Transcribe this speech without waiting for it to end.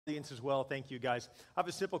Audience as well. Thank you, guys. I have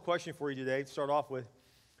a simple question for you today to start off with.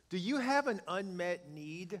 Do you have an unmet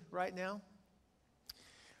need right now?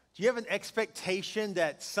 Do you have an expectation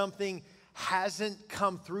that something hasn't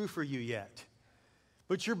come through for you yet?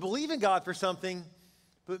 But you're believing God for something,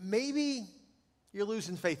 but maybe you're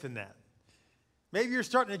losing faith in that. Maybe you're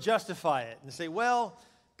starting to justify it and say, well,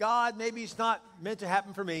 God, maybe it's not meant to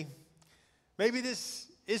happen for me. Maybe this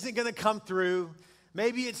isn't going to come through.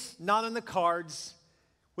 Maybe it's not in the cards.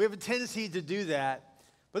 We have a tendency to do that.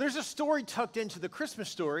 But there's a story tucked into the Christmas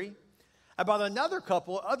story about another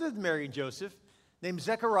couple other than Mary and Joseph named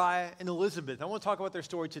Zechariah and Elizabeth. I want to talk about their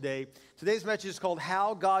story today. Today's message is called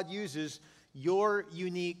How God Uses Your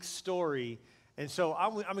Unique Story. And so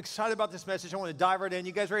I'm excited about this message. I want to dive right in.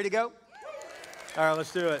 You guys ready to go? All right,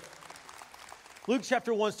 let's do it. Luke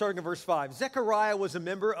chapter 1, starting in verse 5. Zechariah was a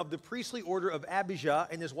member of the priestly order of Abijah,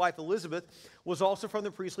 and his wife Elizabeth was also from the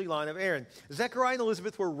priestly line of Aaron. Zechariah and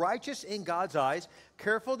Elizabeth were righteous in God's eyes,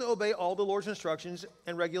 careful to obey all the Lord's instructions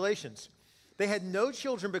and regulations. They had no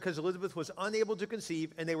children because Elizabeth was unable to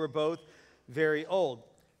conceive, and they were both very old.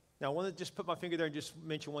 Now, I want to just put my finger there and just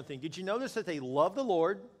mention one thing. Did you notice that they loved the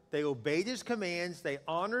Lord? They obeyed his commands. They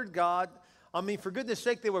honored God. I mean, for goodness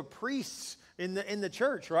sake, they were priests in the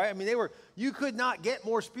church, right? I mean, you could not get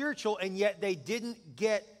more spiritual, and yet they didn't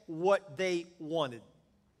get what they wanted.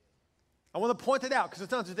 I want to point that out because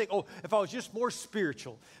sometimes I think, oh, if I was just more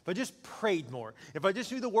spiritual, if I just prayed more, if I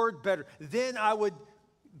just knew the word better, then I would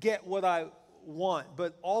get what I want.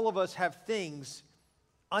 But all of us have things,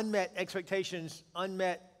 unmet expectations,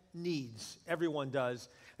 unmet needs. Everyone does.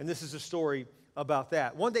 And this is a story about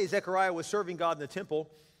that. One day, Zechariah was serving God in the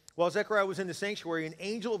temple. While Zechariah was in the sanctuary, an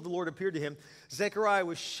angel of the Lord appeared to him. Zechariah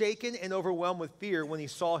was shaken and overwhelmed with fear when he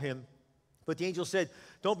saw him. But the angel said,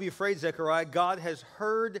 "Don't be afraid, Zechariah. God has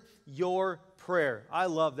heard your prayer." I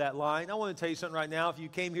love that line. I want to tell you something right now. If you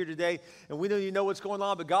came here today and we don't even know what's going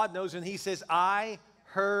on, but God knows, and he says, "I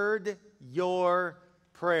heard your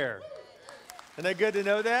prayer." Isn't that good to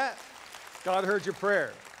know that? God heard your prayer.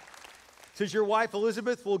 It says, "Your wife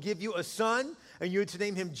Elizabeth will give you a son, and you are to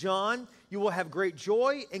name him John. You will have great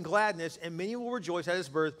joy and gladness, and many will rejoice at his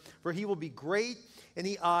birth, for he will be great in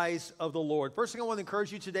the eyes of the Lord." First thing I want to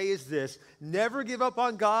encourage you today is this: never give up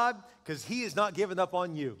on God, because he is not giving up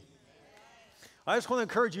on you. I just want to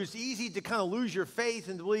encourage you. It's easy to kind of lose your faith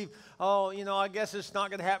and to believe, oh, I guess it's not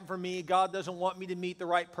going to happen for me. God doesn't want me to meet the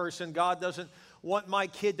right person. God doesn't want my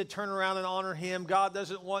kid to turn around and honor him. God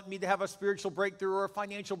doesn't want me to have a spiritual breakthrough or a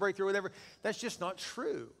financial breakthrough or whatever. That's just not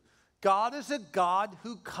true. God is a God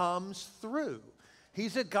who comes through.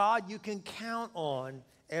 He's a God you can count on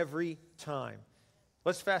every time.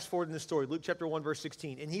 Let's fast forward in this story. Luke chapter 1, verse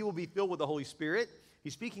 16. "And he will be filled with the Holy Spirit."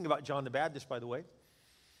 He's speaking about John the Baptist, by the way.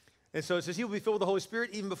 And so it says he will be filled with the Holy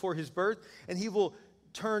Spirit even before his birth, and he will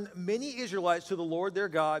turn many Israelites to the Lord their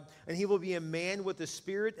God, and he will be a man with the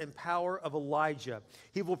spirit and power of Elijah.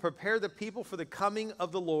 He will prepare the people for the coming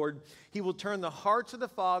of the Lord. He will turn the hearts of the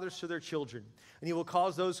fathers to their children, and he will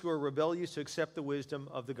cause those who are rebellious to accept the wisdom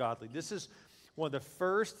of the godly. This is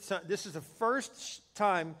the first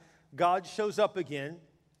time God shows up again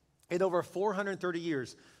in over 430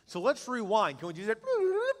 years. So let's rewind. Can we do that?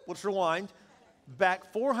 Let's rewind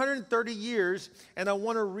back 430 years, and I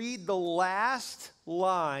want to read the last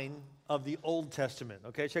line of the Old Testament.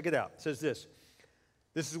 Okay, check it out. It says this.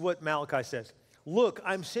 This is what Malachi says. "Look,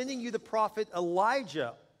 I'm sending you the prophet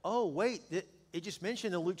Elijah." Oh, wait, it just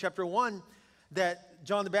mentioned in Luke chapter 1 that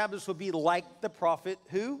John the Baptist would be like the prophet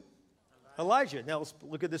who? Elijah. Now let's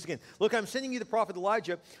look at this again. "Look, I'm sending you the prophet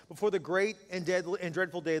Elijah before the great and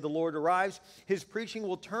dreadful day of the Lord arrives. His preaching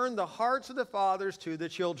will turn the hearts of the fathers to the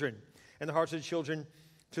children, and the hearts of the children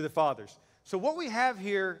to the fathers." So what we have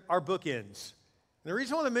here are bookends. And the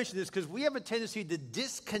reason I want to mention this is because we have a tendency to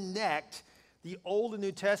disconnect the Old and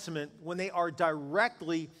New Testament when they are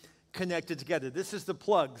directly connected together. This is the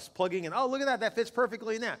plugging in. Oh, look at that. That fits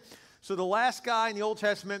perfectly in that. So the last guy in the Old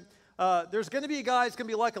Testament, there's going to be a guy that's going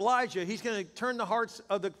to be like Elijah. He's going to turn the hearts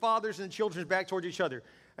of the fathers and the children back towards each other.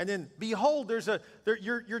 And then, behold,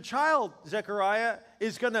 your child, Zechariah,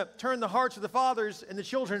 is going to turn the hearts of the fathers and the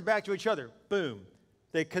children back to each other. Boom.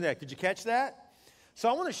 They connect. Did you catch that? So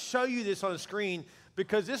I want to show you this on the screen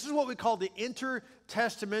because this is what we call the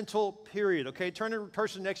intertestamental period. Okay, turn to the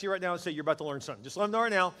person next to you right now and say, you're about to learn something. Just let them know right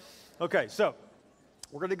now. Okay, so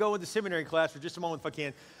we're going to go into seminary class for just a moment if I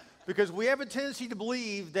can, because we have a tendency to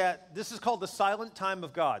believe that this is called the silent time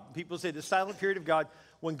of God. People say the silent period of God,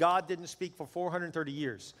 when God didn't speak for 430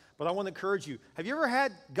 years. But I want to encourage you. Have you ever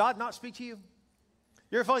had God not speak to you?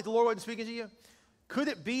 You ever felt like the Lord wasn't speaking to you? Could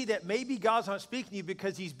it be that maybe God's not speaking to you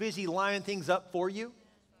because he's busy lining things up for you?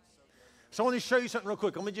 So I want to show you something real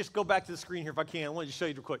quick. Let me just go back to the screen here if I can. I want to just show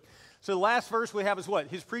you real quick. So the last verse we have is what?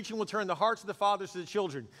 His preaching will turn the hearts of the fathers to the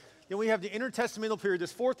children. Then we have the intertestamental period.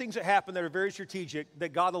 There's 4 things that happen that are very strategic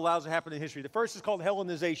that God allows to happen in history. The first is called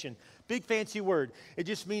Hellenization. Big fancy word. It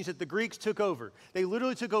just means that the Greeks took over. They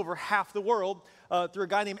literally took over half the world through a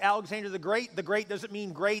guy named Alexander the Great. The Great doesn't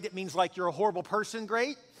mean great. It means like you're a horrible person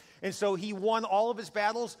great. And so he won all of his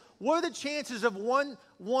battles. What are the chances of one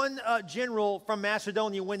general from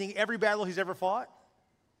Macedonia winning every battle he's ever fought?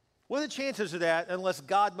 What are the chances of that, unless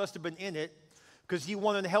God must have been in it, because he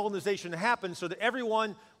wanted Hellenization to happen so that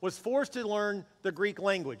everyone was forced to learn the Greek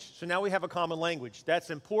language. So now we have a common language.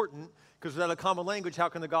 That's important, because without a common language, how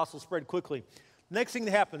can the gospel spread quickly? Next thing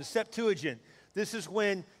that happened, Septuagint. This is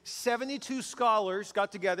when 72 scholars got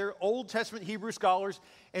together, Old Testament Hebrew scholars,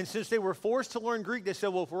 and since they were forced to learn Greek, they said,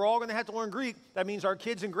 well, if we're all going to have to learn Greek, that means our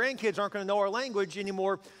kids and grandkids aren't going to know our language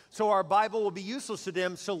anymore, so our Bible will be useless to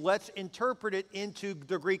them, so let's interpret it into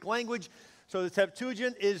the Greek language. So the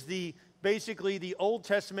Septuagint is basically the Old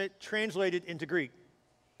Testament translated into Greek.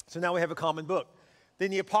 So now we have a common book.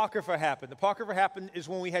 Then the Apocrypha happened. The Apocrypha happened is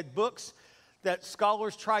when we had books that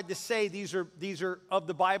scholars tried to say these are of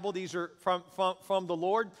the Bible, these are from the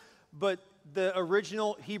Lord, but the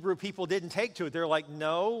original Hebrew people didn't take to it. They're like,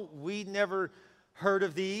 no, we never heard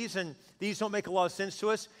of these, and these don't make a lot of sense to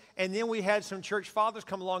us. And then we had some church fathers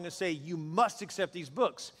come along and say, you must accept these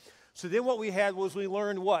books. So then what we had was we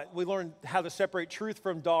learned what? We learned how to separate truth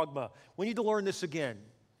from dogma. We need to learn this again.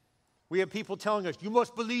 We have people telling us, you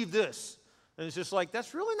must believe this. And it's just like,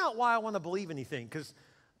 that's really not why I want to believe anything, because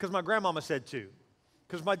my grandmama said to,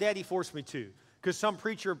 because my daddy forced me to, because some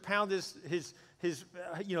preacher pounded his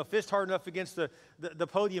fist hard enough against the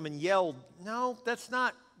podium and yelled. No,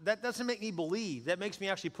 that doesn't make me believe. That makes me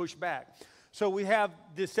actually push back. So we have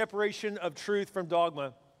the separation of truth from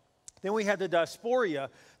dogma. Then we have the diaspora.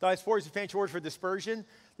 Diaspora is a fancy word for dispersion.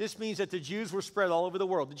 This means that the Jews were spread all over the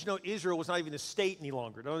world. Did you know Israel was not even a state any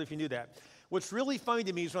longer? I don't know if you knew that. What's really funny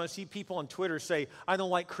to me is when I see people on Twitter say, I don't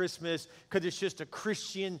like Christmas because it's just it's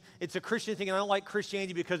a Christian thing, and I don't like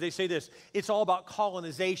Christianity because they say this, it's all about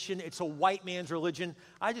colonization, it's a white man's religion.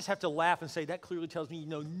 I just have to laugh and say, that clearly tells me you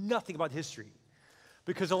know nothing about history.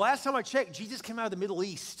 Because the last time I checked, Jesus came out of the Middle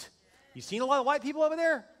East. You seen a lot of white people over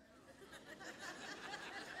there?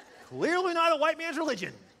 Clearly not a white man's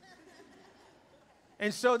religion.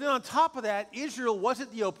 And so then on top of that, Israel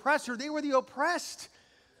wasn't the oppressor, they were the oppressed.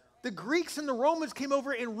 The Greeks and the Romans came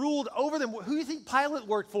over and ruled over them. Who do you think Pilate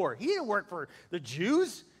worked for? He didn't work for the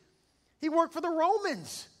Jews. He worked for the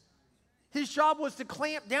Romans. His job was to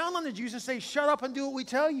clamp down on the Jews and say, shut up and do what we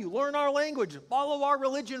tell you. Learn our language. Follow our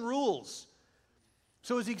religion rules.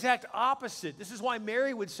 So it's the exact opposite. This is why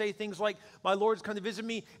Mary would say things like, my Lord's come to visit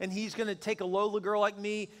me, and he's going to take a lowly girl like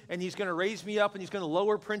me, and he's going to raise me up, and he's going to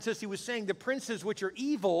lower princess. He was saying the princes which are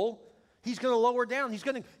evil, he's going to lower down. He's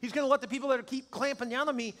going to let the people that keep clamping down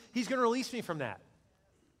on me, he's going to release me from that.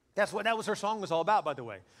 That was her song was all about, by the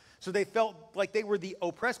way. So they felt like they were the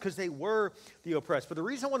oppressed because they were the oppressed. But the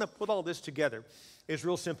reason I want to put all this together is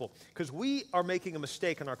real simple. Because we are making a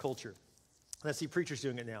mistake in our culture. And I see preachers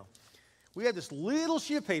doing it now. We have this little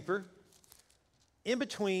sheet of paper in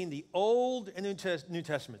between the Old and New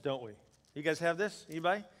Testament, don't we? You guys have this?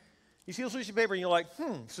 Anybody? You see this little sheet of paper and you're like,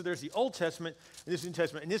 so there's the Old Testament and this New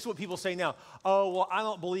Testament. And this is what people say now. Oh, well, I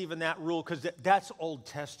don't believe in that rule because that's Old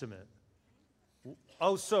Testament.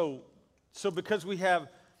 Oh, so because we have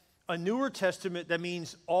a newer testament, that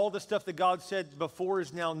means all the stuff that God said before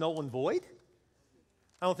is now null and void?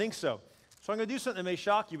 I don't think so. So I'm going to do something that may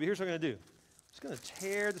shock you, but here's what I'm going to do. I'm just going to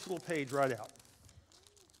tear this little page right out.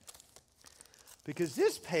 Because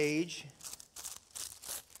this page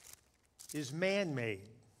is man-made.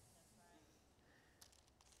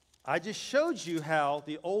 I just showed you how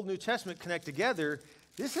the Old New Testament connect together.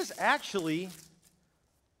 This is actually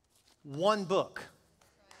one book.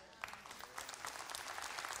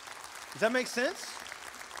 Does that make sense?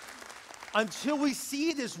 Until we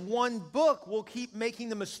see it as one book, we'll keep making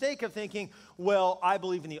the mistake of thinking, well, I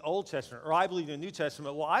believe in the Old Testament, or I believe in the New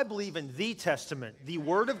Testament. Well, I believe in the Testament, the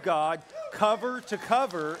Word of God, cover to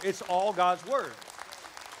cover. It's all God's Word.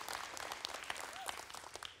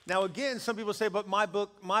 Now, again, some people say, but my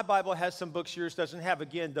Bible has some books yours doesn't have.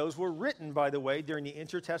 Again, those were written, by the way, during the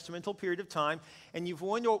intertestamental period of time. And you've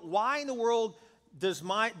wondered, why in the world does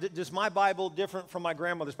my Bible different from my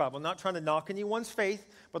grandmother's Bible? I'm not trying to knock anyone's faith,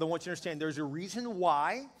 but I want you to understand there's a reason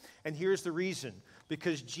why, and here's the reason.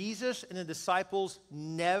 Because Jesus and the disciples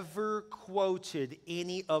never quoted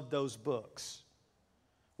any of those books,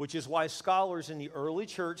 which is why scholars in the early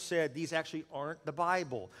church said these actually aren't the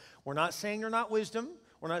Bible. We're not saying they're not wisdom.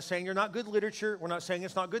 We're not saying you're not good literature. We're not saying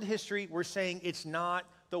it's not good history. We're saying it's not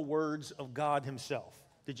the words of God himself.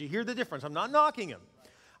 Did you hear the difference? I'm not knocking him.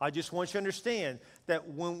 I just want you to understand that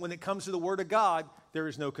when it comes to the Word of God, there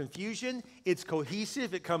is no confusion. It's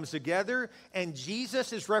cohesive. It comes together. And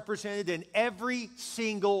Jesus is represented in every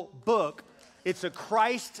single book. It's a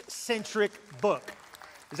Christ-centric book.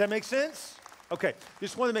 Does that make sense? Okay,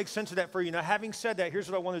 just want to make sense of that for you. Now, having said that, here's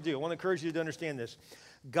what I want to do. I want to encourage you to understand this.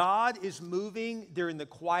 God is moving during the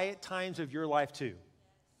quiet times of your life too.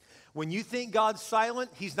 When you think God's silent,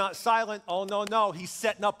 he's not silent. Oh, no. He's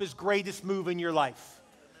setting up his greatest move in your life.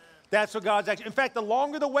 That's what God's actually. In fact, the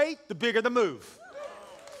longer the wait, the bigger the move.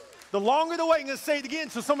 The longer the wait, I'm going to say it again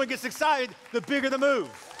so someone gets excited, the bigger the move.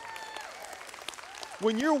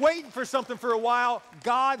 When you're waiting for something for a while,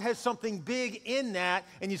 God has something big in that,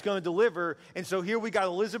 and he's going to deliver. And so here we got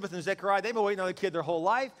Elizabeth and Zechariah. They've been waiting on the kid their whole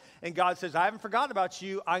life. And God says, I haven't forgotten about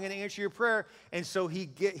you. I'm going to answer your prayer. And so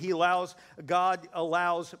God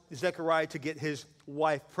allows Zechariah to get his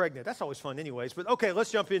wife pregnant. That's always fun anyways. But okay, let's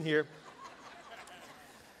jump in here.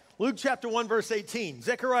 Luke chapter 1, verse 18.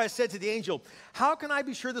 Zechariah said to the angel, how can I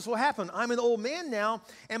be sure this will happen? I'm an old man now,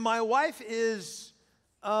 and my wife is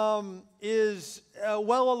well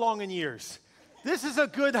along in years. This is a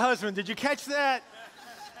good husband. Did you catch that?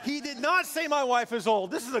 He did not say my wife is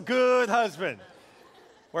old. This is a good husband.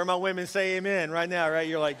 Where my women say amen right now, right?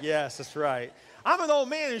 You're like, yes, that's right. I'm an old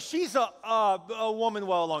man, and she's a woman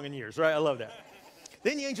well along in years, right? I love that.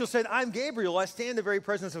 Then the angel said, I'm Gabriel. I stand in the very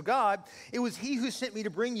presence of God. It was he who sent me to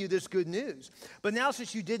bring you this good news. But now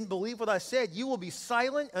since you didn't believe what I said, you will be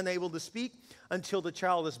silent, unable to speak until the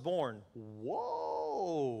child is born.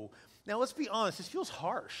 Whoa. Now let's be honest. This feels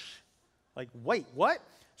harsh. Like, wait, what?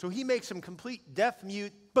 So he makes him complete deaf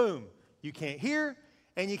mute. Boom. You can't hear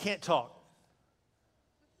and you can't talk.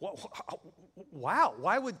 Wow.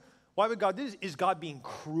 Why would God do this? Is God being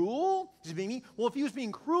cruel? Is he being mean? Well, if he was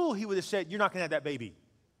being cruel, he would have said, you're not going to have that baby.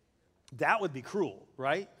 That would be cruel,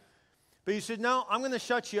 right? But he said, no, I'm going to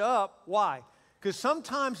shut you up. Why? Because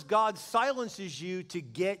sometimes God silences you to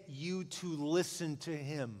get you to listen to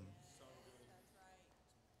him.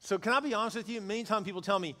 So can I be honest with you? Many times people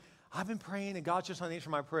tell me, I've been praying and God's just not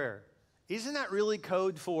answering my prayer. Isn't that really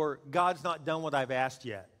code for God's not done what I've asked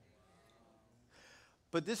yet?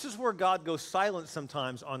 But this is where God goes silent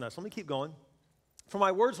sometimes on us. Let me keep going. For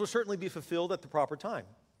my words will certainly be fulfilled at the proper time.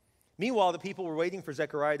 Meanwhile, the people were waiting for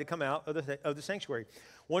Zechariah to come out of the sanctuary,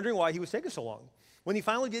 wondering why he was taking so long. When he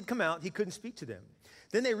finally did come out, he couldn't speak to them.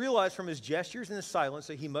 Then they realized from his gestures and his silence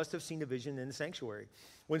that he must have seen a vision in the sanctuary.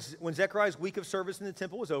 When Zechariah's week of service in the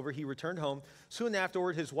temple was over, he returned home. Soon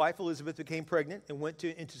afterward, his wife Elizabeth became pregnant and went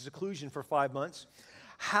into seclusion for 5 months.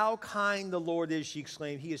 How kind the Lord is, she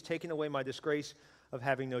exclaimed. He has taken away my disgrace of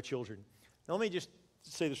having no children. Now, let me just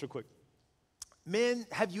say this real quick. Men,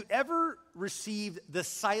 have you ever received the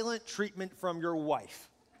silent treatment from your wife?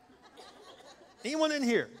 Anyone in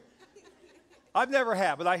here? I've never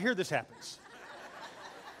had, but I hear this happens.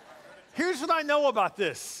 Here's what I know about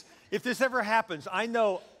this. If this ever happens, I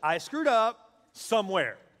know I screwed up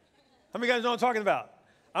somewhere. How many guys know what I'm talking about?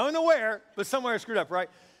 I don't know where, but somewhere I screwed up, right?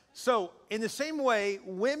 So in the same way,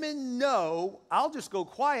 women know I'll just go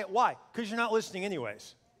quiet. Why? Because you're not listening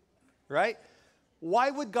anyways, right? Why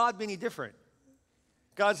would God be any different?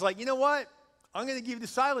 God's like, you know what? I'm going to give you the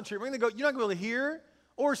silent treatment. You're not going to be able to hear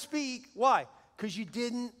or speak. Why? Because you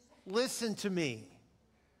didn't listen to me.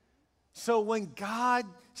 So when God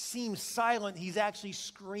seems silent, he's actually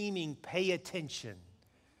screaming, pay attention.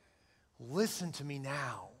 Listen to me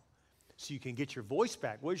now so you can get your voice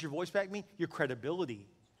back. What does your voice back mean? Your credibility.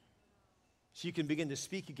 So you can begin to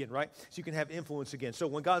speak again, right? So you can have influence again. So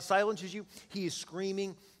when God silences you, he is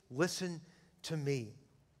screaming, listen to me.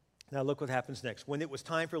 Now look what happens next. When it was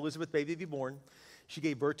time for Elizabeth's baby to be born, she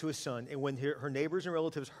gave birth to a son. And when her neighbors and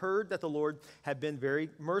relatives heard that the Lord had been very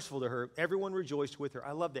merciful to her, everyone rejoiced with her.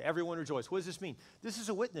 I love that. Everyone rejoiced. What does this mean? This is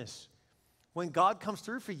a witness. When God comes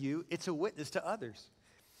through for you, it's a witness to others.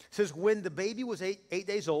 It says when the baby was eight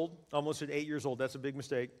days old, almost said 8 years old. That's a big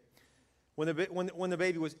mistake. When the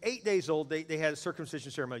baby was 8 days old, they had a circumcision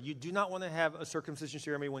ceremony. You do not want to have a circumcision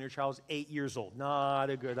ceremony when your child is 8 years old. Not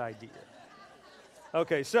a good idea.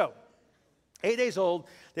 Okay, so 8 days old,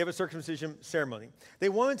 they have a circumcision ceremony. They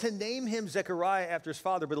wanted to name him Zechariah after his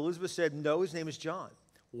father, but Elizabeth said, no, his name is John.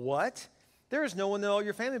 What? There is no one in all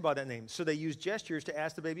your family by that name. So they used gestures to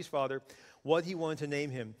ask the baby's father what he wanted to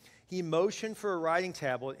name him. He motioned for a writing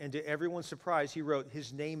tablet, and to everyone's surprise, he wrote,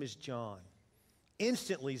 his name is John.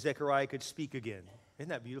 Instantly, Zechariah could speak again. Isn't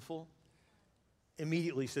that beautiful?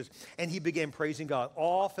 Immediately, he says, and he began praising God.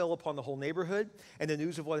 Awe fell upon the whole neighborhood, and the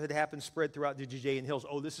news of what had happened spread throughout the Judean hills.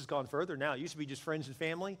 Oh, this has gone further now. It used to be just friends and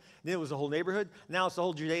family. Then it was the whole neighborhood. Now it's the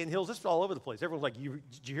whole Judean hills. It's all over the place. Everyone's like, did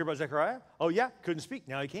you hear about Zechariah? Oh, yeah, couldn't speak.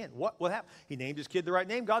 Now he can. What happened? He named his kid the right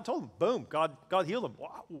name. God told him. Boom, God healed him.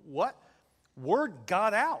 What? Word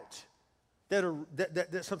got out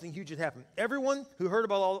that something huge had happened. Everyone who heard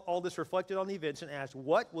about all this reflected on the events and asked,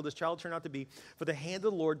 what will this child turn out to be? For the hand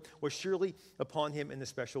of the Lord was surely upon him in a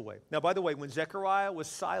special way. Now, by the way, when Zechariah was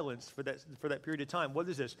silenced for that period of time, what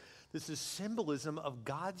is this? This is symbolism of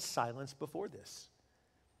God's silence before this.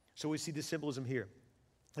 So we see the symbolism here.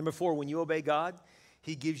 Number 4, when you obey God,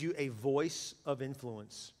 he gives you a voice of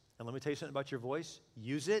influence. And let me tell you something about your voice.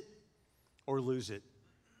 Use it or lose it.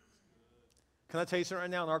 Can I tell you something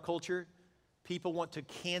right now in our culture? People want to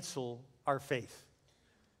cancel our faith.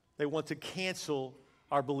 They want to cancel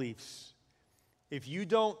our beliefs. If you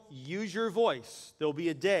don't use your voice, there'll be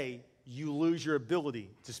a day you lose your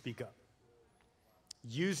ability to speak up.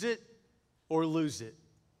 Use it or lose it.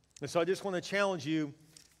 And so I just want to challenge you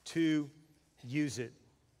to use it.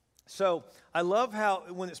 So I love how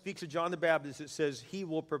when it speaks of John the Baptist, it says he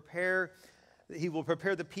will prepare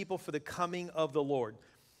the people for the coming of the Lord.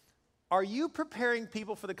 Are you preparing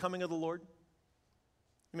people for the coming of the Lord?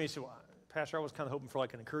 You may say, well, Pastor, I was kind of hoping for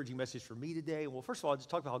like an encouraging message for me today. Well, first of all, I just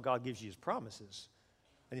talked about how God gives you his promises,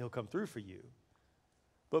 and he'll come through for you.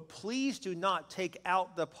 But please do not take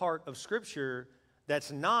out the part of Scripture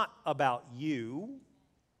that's not about you,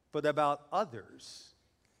 but about others.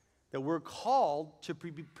 That we're called to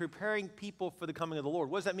be preparing people for the coming of the Lord.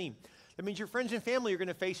 What does that mean? That means your friends and family are going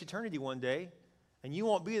to face eternity one day, and you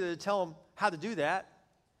won't be there to tell them how to do that.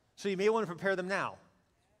 So you may want to prepare them now.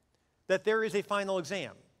 That there is a final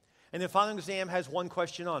exam. And the final exam has one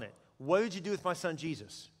question on it. What did you do with my son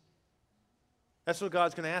Jesus? That's what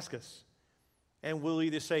God's going to ask us. And we'll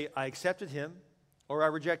either say, I accepted him, or I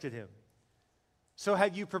rejected him. So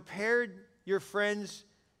have you prepared your friends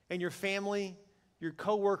and your family, your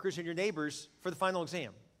coworkers and your neighbors for the final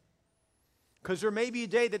exam? Because there may be a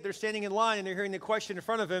day that they're standing in line and they're hearing the question in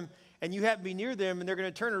front of them, and you happen to be near them, and they're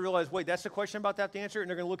going to turn and realize, wait, that's the question I'm about to have to answer? And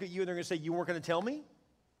they're going to look at you and they're going to say, you weren't going to tell me?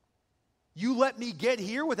 You let me get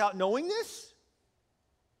here without knowing this?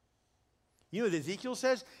 You know what Ezekiel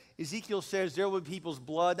says? Ezekiel says there will be people's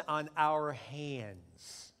blood on our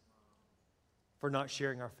hands for not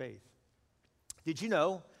sharing our faith. Did you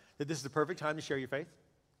know that this is the perfect time to share your faith?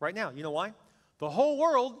 Right now. You know why? The whole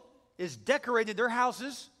world is decorated their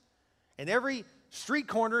houses, and every street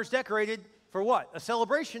corner is decorated for what? A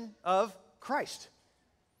celebration of Christ.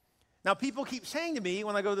 Now, people keep saying to me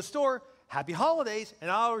when I go to the store, Happy Holidays, and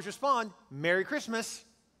I always respond, Merry Christmas.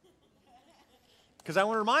 Because I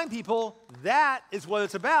want to remind people that is what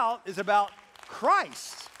it's about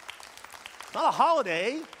Christ. It's not a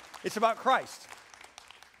holiday, it's about Christ.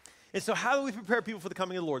 And so how do we prepare people for the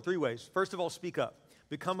coming of the Lord? 3 ways. First of all, speak up.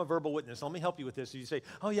 Become a verbal witness. Let me help you with this. You say,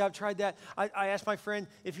 oh yeah, I've tried that. I asked my friend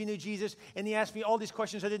if he knew Jesus, and he asked me all these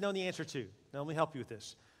questions I didn't know the answer to. Now let me help you with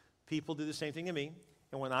this. People do the same thing to me,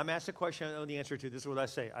 and when I'm asked a question I don't know the answer to, this is what I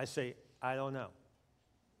say. I say, I don't know.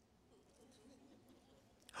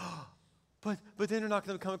 But then they're not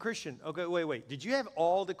going to become a Christian. Okay, wait. Did you have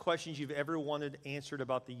all the questions you've ever wanted answered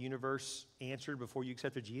about the universe answered before you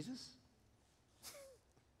accepted Jesus?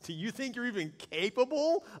 Do you think you're even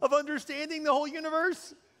capable of understanding the whole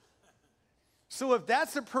universe? So if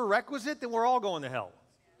that's a prerequisite, then we're all going to hell.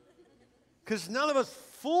 Because none of us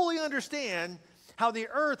fully understand how the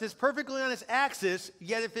earth is perfectly on its axis,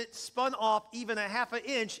 yet if it spun off even a half an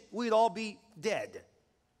inch, we'd all be dead.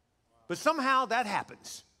 But somehow that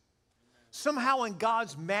happens. Somehow in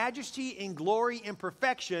God's majesty and glory and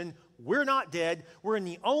perfection, we're not dead. We're in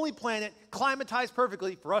the only planet climatized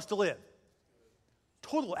perfectly for us to live.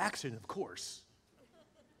 Total accident, of course.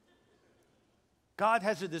 God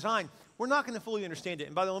has a design. We're not going to fully understand it.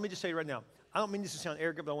 And by the way, let me just say right now, I don't mean this to sound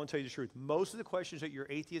arrogant, but I want to tell you the truth. Most of the questions that your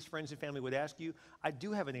atheist friends and family would ask you, I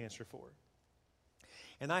do have an answer for.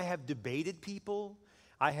 And I have debated people,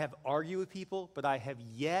 I have argued with people, but I have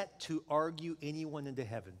yet to argue anyone into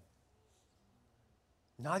heaven.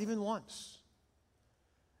 Not even once.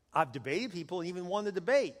 I've debated people and even won the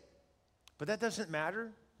debate. But that doesn't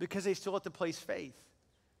matter because they still have to place faith.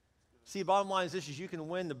 See, the bottom line is this, is you can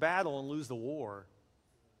win the battle and lose the war.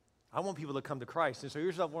 I want people to come to Christ. And so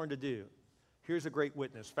here's what I've learned to do. Here's a great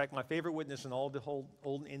witness. In fact, my favorite witness in all the whole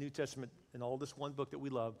Old and New Testament, in all this one book that we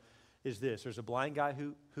love, is this. There's a blind guy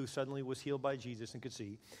who suddenly was healed by Jesus and could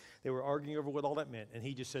see. They were arguing over what all that meant. And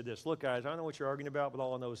he just said this, look, guys, I don't know what you're arguing about, but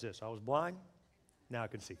all I know is this. I was blind, now I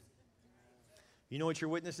can see. You know what your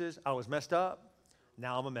witness is? I was messed up,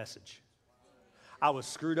 now I'm a message. I was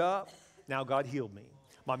screwed up. Now God healed me.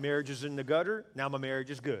 My marriage is in the gutter. Now my marriage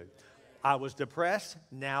is good. I was depressed.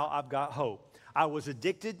 Now I've got hope. I was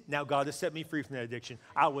addicted. Now God has set me free from that addiction.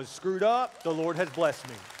 I was screwed up. The Lord has blessed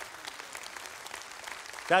me.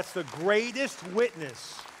 That's the greatest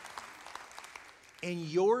witness. And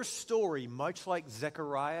your story, much like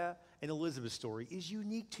Zechariah and Elizabeth's story, is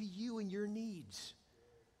unique to you and your needs.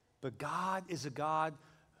 But God is a God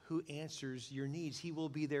who answers your needs. He will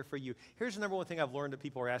be there for you. Here's the number one thing I've learned that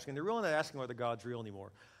people are asking. They're really not asking whether God's real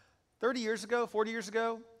anymore. 30 years ago, 40 years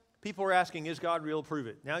ago, people were asking, is God real? Prove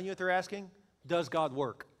it. Now you know what they're asking? Does God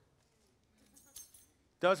work?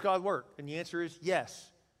 Does God work? And the answer is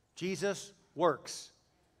yes. Jesus works.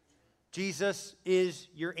 Jesus is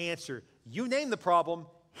your answer. You name the problem,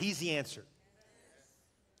 he's the answer.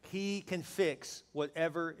 He can fix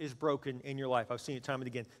whatever is broken in your life. I've seen it time and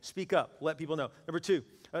again. Speak up. Let people know. Number two,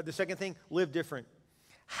 the second thing, live different.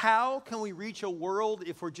 How can we reach a world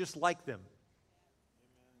if we're just like them?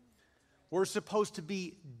 We're supposed to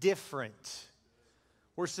be different.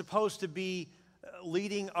 We're supposed to be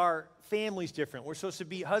leading our families different. We're supposed to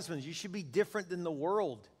be husbands. You should be different than the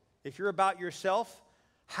world. If you're about yourself,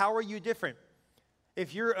 how are you different?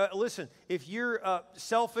 If you're, if you're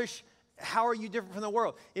selfish, how are you different from the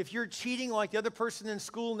world? If you're cheating like the other person in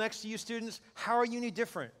school next to you, students, how are you any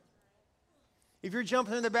different? If you're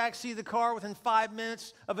jumping in the back seat of the car within 5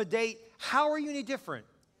 minutes of a date, how are you any different?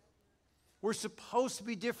 We're supposed to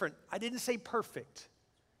be different. I didn't say perfect.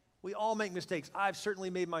 We all make mistakes. I've certainly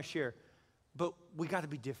made my share. But we got to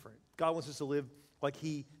be different. God wants us to live like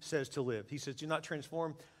he says to live. He says, do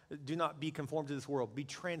not be conformed to this world. Be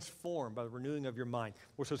transformed by the renewing of your mind.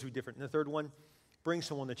 We're supposed to be different. And the third one, bring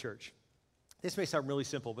someone to church. This may sound really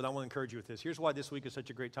simple, but I want to encourage you with this. Here's why this week is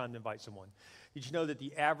such a great time to invite someone. Did you know that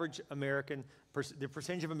the average American, the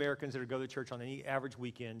percentage of Americans that go to church on any average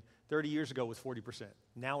weekend 30 years ago was 40%.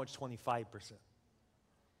 Now it's 25%.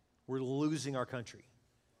 We're losing our country.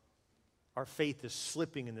 Our faith is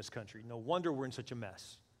slipping in this country. No wonder we're in such a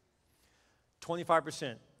mess.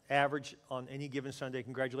 25% average on any given Sunday.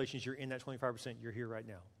 Congratulations, you're in that 25%. You're here right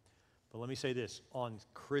now. But let me say this. On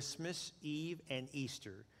Christmas Eve and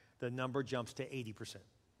Easter, the number jumps to 80%.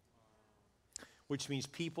 Which means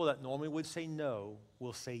people that normally would say no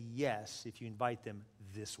will say yes if you invite them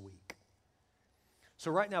this week.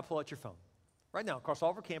 So right now, pull out your phone. Right now, across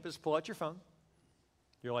all of our campus, pull out your phone.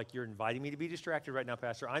 You're like, you're inviting me to be distracted right now,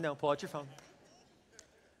 Pastor. I know, pull out your phone.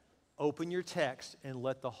 Open your text and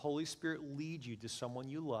let the Holy Spirit lead you to someone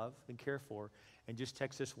you love and care for, and just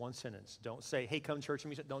text this one sentence. Don't say, hey, come to church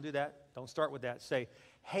with me. Don't do that. Don't start with that. Say,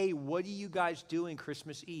 hey, what are you guys doing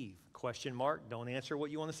Christmas Eve? Question mark. Don't answer what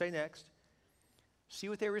you want to say next. See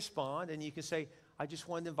what they respond, and you can say, I just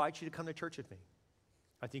wanted to invite you to come to church with me.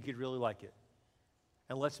 I think you'd really like it.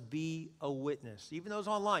 And let's be a witness. Even those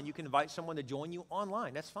online, you can invite someone to join you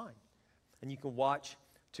online. That's fine. And you can watch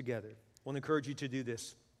together. I want to encourage you to do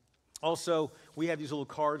this. Also, we have these little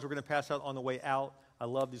cards we're going to pass out on the way out. I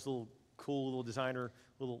love these little cool little designer,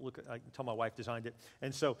 I can tell my wife designed it.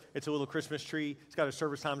 And so it's a little Christmas tree. It's got our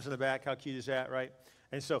service times in the back. How cute is that, right?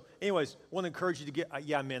 And so anyways, I want to encourage you to get,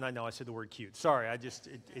 yeah, man, I know I said the word cute. Sorry,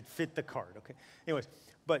 it fit the card, okay? Anyways,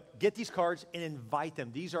 but get these cards and invite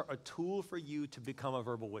them. These are a tool for you to become a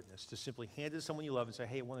verbal witness, to simply hand it to someone you love and say,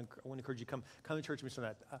 hey, I want to encourage you to come to church with me.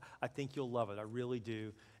 I think you'll love it. I really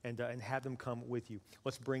do. And have them come with you.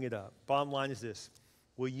 Let's bring it up. Bottom line is this.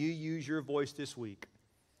 Will you use your voice this week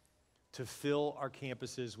to fill our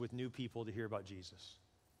campuses with new people to hear about Jesus?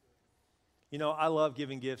 You know, I love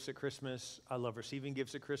giving gifts at Christmas. I love receiving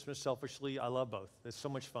gifts at Christmas selfishly. I love both. It's so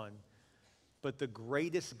much fun. But the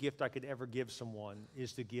greatest gift I could ever give someone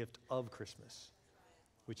is the gift of Christmas,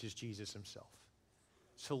 which is Jesus himself.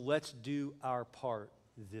 So let's do our part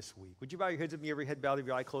this week. Would you bow your heads with me, every head bowed,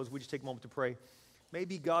 every eye closed? Would you just take a moment to pray?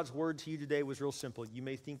 Maybe God's word to you today was real simple. You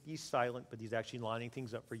may think he's silent, but he's actually lining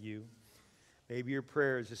things up for you. Maybe your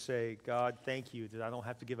prayer is to say, God, thank you that I don't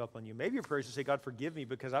have to give up on you. Maybe your prayer is to say, God, forgive me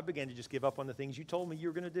because I began to just give up on the things you told me you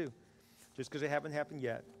were going to do just because they haven't happened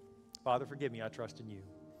yet. Father, forgive me. I trust in you.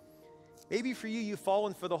 Maybe for you, you've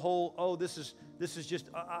fallen for the whole, oh, this is just,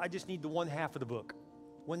 I just need the one half of the book.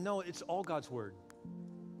 When no, it's all God's word.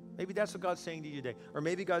 Maybe that's what God's saying to you today. Or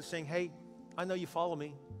maybe God's saying, hey, I know you follow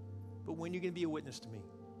me, but when are you going to be a witness to me?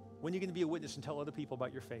 When are you going to be a witness and tell other people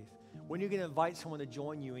about your faith? When are you going to invite someone to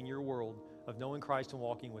join you in your world of knowing Christ and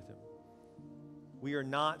walking with him? We are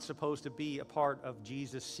not supposed to be a part of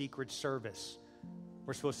Jesus' secret service.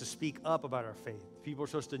 We're supposed to speak up about our faith. People are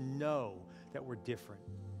supposed to know that we're different.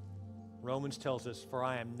 Romans tells us, for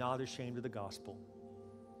I am not ashamed of the gospel.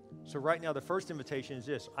 So right now, the first invitation is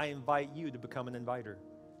this. I invite you to become an inviter.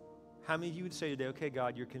 How many of you would say today, okay,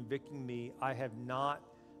 God, you're convicting me. I have not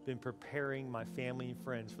been preparing my family and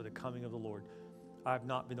friends for the coming of the Lord. I have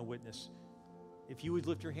not been a witness. If you would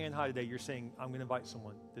lift your hand high today, you're saying, I'm going to invite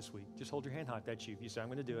someone this week. Just hold your hand high if that's you. If you say, I'm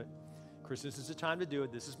going to do it. Christmas is the time to do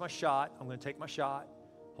it. This is my shot. I'm going to take my shot.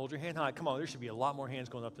 Hold your hand high. Come on, there should be a lot more hands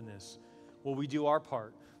going up than this. Will we do our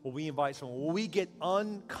part? Will we invite someone? Will we get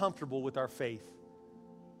uncomfortable with our faith?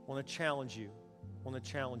 I want to challenge you. I want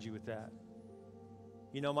to challenge you with that.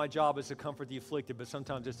 You know, my job is to comfort the afflicted, but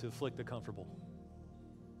sometimes it's to afflict the comfortable.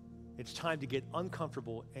 It's time to get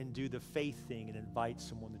uncomfortable and do the faith thing and invite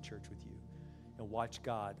someone to church with you and watch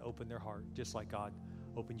God open their heart just like God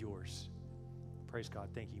opened yours. Praise God.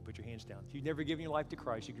 Thank you. Put your hands down. If you've never given your life to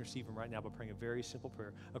Christ, you can receive Him right now by praying a very simple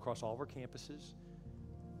prayer across all of our campuses.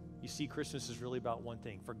 You see, Christmas is really about one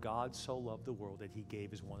thing. For God so loved the world that He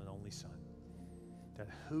gave His one and only Son, that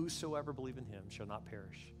whosoever believe in Him shall not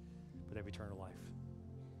perish, but have eternal life.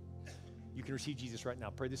 You can receive Jesus right now.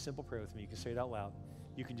 Pray this simple prayer with me. You can say it out loud.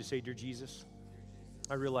 You can just say, Dear Jesus,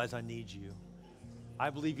 I realize I need you. I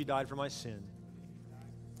believe you died for my sin,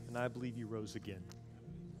 and I believe you rose again.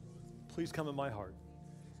 Please come in my heart.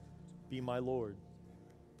 Be my Lord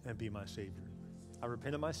and be my Savior. I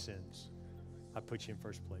repent of my sins. I put you in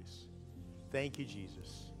first place. Thank you,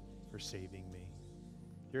 Jesus, for saving me.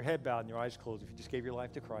 Your head bowed and your eyes closed. If you just gave your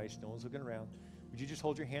life to Christ, no one's looking around. Would you just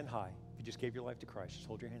hold your hand high? If you just gave your life to Christ, just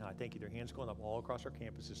hold your hand high. Thank you. There are hands going up all across our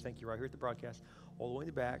campuses. Thank you. Right here at the broadcast, all the way in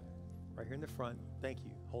the back, right here in the front. Thank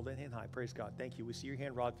you. Hold that hand high. Praise God. Thank you. We see your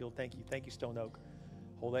hand, Rodfield. Thank you. Thank you, Stone Oak.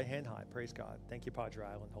 Hold that hand high. Praise God. Thank you, Padre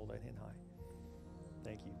Island. Hold that hand high.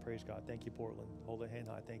 Thank you. Praise God. Thank you, Portland. Hold that hand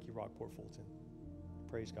high. Thank you, Rockport, Fulton.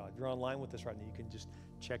 Praise God. If you're online with us right now, you can just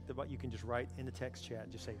check the button. You can just write in the text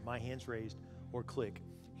chat, just say, my hand's raised, or click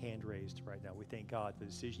hand raised right now. We thank God for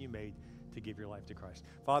the decision you made to give your life to Christ.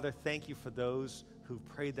 Father, thank you for those who've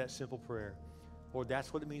prayed that simple prayer. Lord,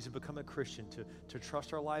 that's what it means to become a Christian, to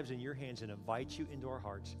trust our lives in your hands and invite you into our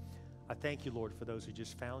hearts. I thank you, Lord, for those who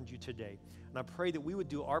just found you today. And I pray that we would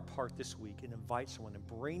do our part this week and invite someone and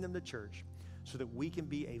bring them to church so that we can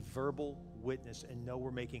be a verbal witness and know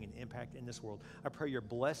we're making an impact in this world. I pray your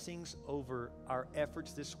blessings over our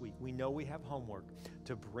efforts this week. We know we have homework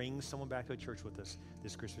to bring someone back to a church with us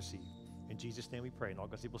this Christmas Eve. In Jesus' name we pray. And all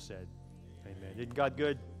God's people said, amen. Isn't God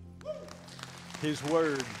good? His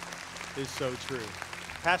word is so true.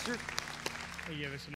 Pastor?